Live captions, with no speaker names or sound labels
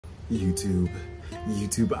YouTube,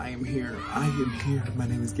 I am here. My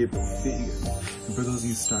name is Gabriel Phigon. And for those of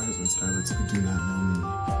you stars and starlets who do not know me,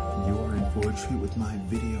 you are in for a treat with my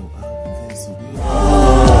video of this week.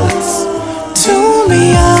 To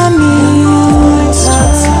be honest,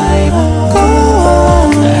 go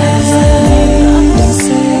on as I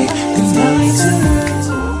say goodnight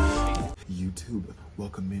to YouTube,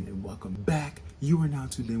 welcome in and welcome back. You are now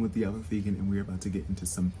tuned in with the OfficialVideo, and we're about to get into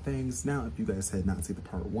some things. Now, if you guys had not seen the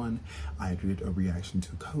part 1, I did a reaction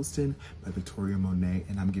to Coastin' by Victoria Monet,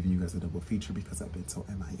 and I'm giving you guys a double feature because I've been so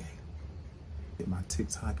MIA. Get my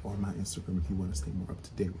TikTok or my Instagram if you want to stay more up to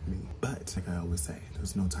date with me. But like I always say,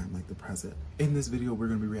 there's no time like the present. In this video, we're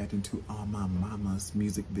gonna be reacting to On My Mama's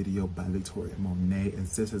music video by Victoria Monet, and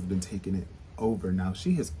sis has been taking it over. Now,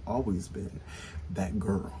 she has always been that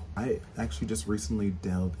girl. I actually just recently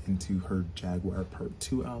delved into her Jaguar Part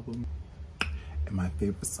 2 album, and my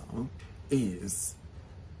favorite song is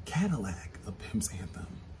Cadillac, a Pimp's Anthem.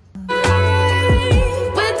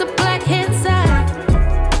 with the black inside,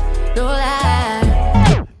 no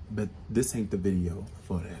lie. But this ain't the video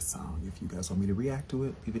for that song. If you guys want me to react to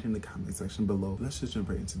it, leave it in the comment section below. Let's just jump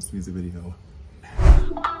right into this music video now.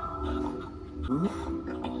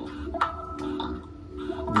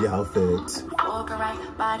 The outfit.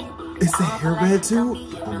 Is the hair red too?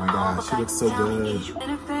 Oh my gosh, she looks so good.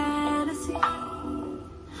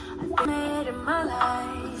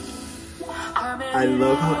 I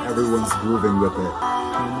love how everyone's grooving with it. Come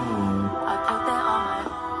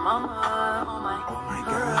on. Oh my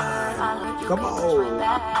god. Come on.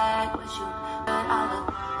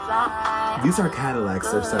 These are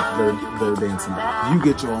Cadillacs they're dancing. You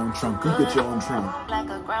get your own trunk. You get your own trunk.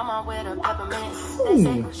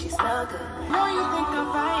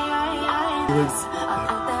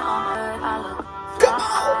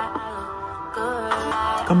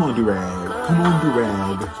 Come on, Durag. Come on,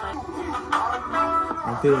 Durag.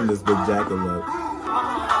 I'm feeling this big jacket look.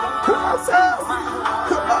 Come on, sis.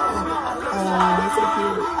 Come on. Oh, that's so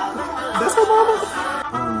cute. That's her mama.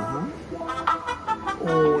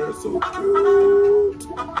 Oh, that's so cute.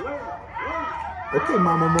 Okay,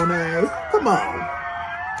 Mama Monet. Come on.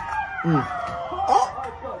 Oh.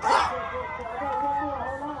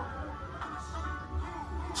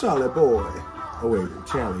 Charlie boy. Oh, wait.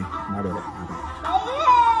 Charlie. My bad.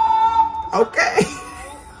 Okay.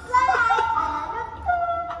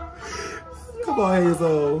 Come on,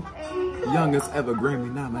 Hazel. Youngest ever Grammy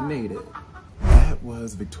nominated. That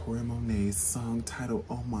was Victoria Monet's song titled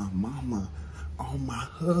On My Mama. On my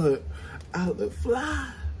hood. I look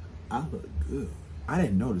fly. I look good. I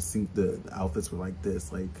didn't know the outfits were like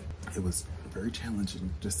this. Like, it was very challenging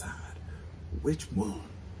to decide which one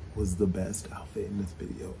was the best outfit in this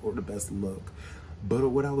video or the best look. But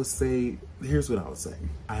what I would say, here's what I would say.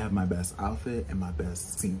 I have my best outfit and my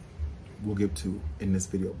best scene. We'll get to in this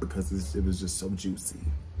video because it was just so juicy.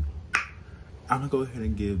 I'm gonna go ahead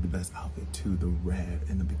and give the best outfit to the red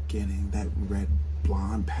in the beginning. That red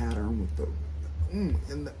blonde pattern with the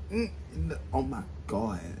oh my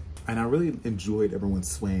god. And I really enjoyed everyone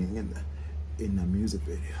swaying in the music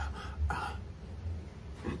video.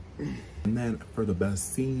 And then for the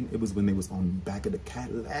best scene, it was when they was on the back of the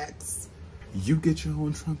Cadillacs. You get your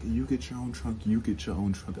own trunk, you get your own trunk, you get your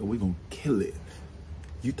own trunk, and we gonna kill it.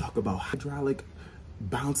 You talk about hydraulic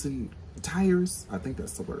bouncing tires. I think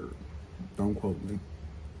that's the word. Don't quote me.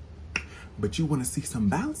 But you wanna see some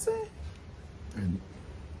bouncing? And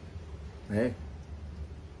hey,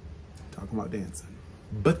 talking about dancing.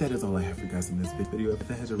 But that is all I have for you guys in this video.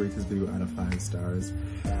 If I had to rate this video out of 5 stars,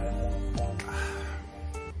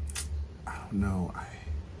 I don't know.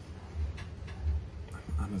 I'm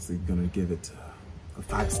honestly gonna give it a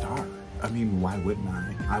 5 star. I mean, why wouldn't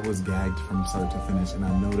I? I was gagged from start to finish, and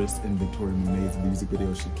I noticed in Victoria Monet's music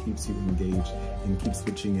video, she keeps you engaged and keeps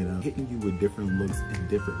switching it up, hitting you with different looks and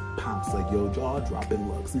different pops, like, yo,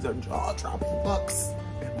 jaw-dropping looks. These are jaw-dropping looks.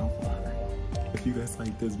 And my water. If you guys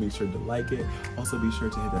like this, make sure to like it. Also, be sure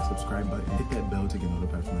to hit that subscribe button, hit that bell to get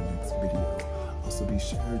notified for my next video. Also, be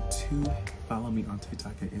sure to follow me on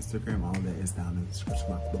TikTok and Instagram. All of that is down in the description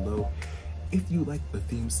box below. If you like the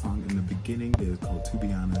theme song in the beginning, it is called To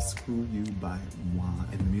Be Honest, Screw You by Juan.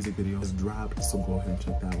 And the music video is dropped, so go ahead and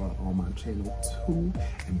check that out on my channel too.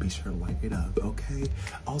 And be sure to like it up, okay?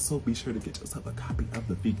 Also, be sure to get yourself a copy of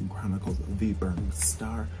the Phigon Chronicles, The Burning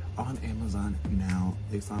Star, on Amazon now.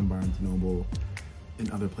 It's on Barnes & Noble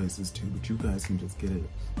and other places too, but you guys can just get it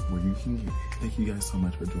where you can get it. Thank you guys so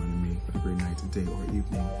much for joining me. Have a great night, day, or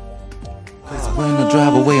evening. When I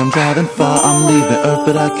drive away, I'm driving far. I'm leaving Earth,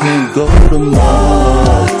 but I can't go to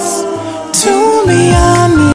Mars. To be honest.